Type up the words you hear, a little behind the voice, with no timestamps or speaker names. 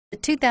The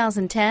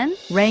 2010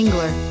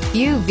 Wrangler.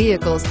 Few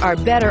vehicles are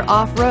better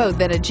off-road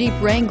than a Jeep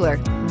Wrangler.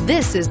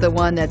 This is the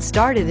one that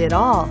started it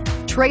all.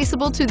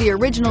 Traceable to the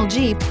original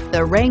Jeep,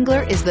 the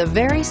Wrangler is the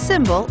very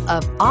symbol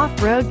of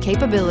off-road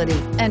capability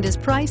and is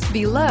priced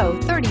below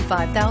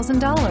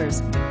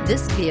 $35,000.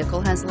 This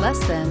vehicle has less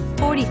than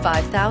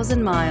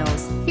 45,000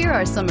 miles. Here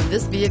are some of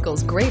this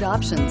vehicle's great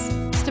options: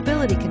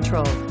 stability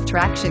control,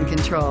 traction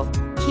control,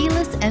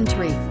 keyless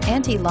entry,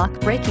 anti-lock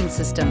braking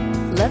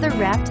system,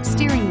 leather-wrapped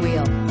steering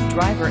wheel,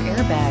 driver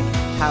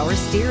airbag, power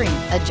steering,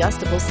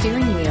 adjustable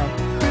steering wheel,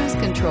 cruise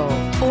control,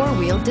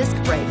 four-wheel disc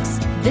brakes.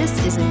 This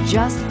isn't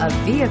just a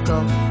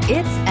vehicle,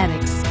 it's an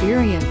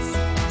experience.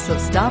 So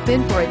stop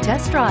in for a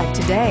test drive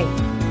today.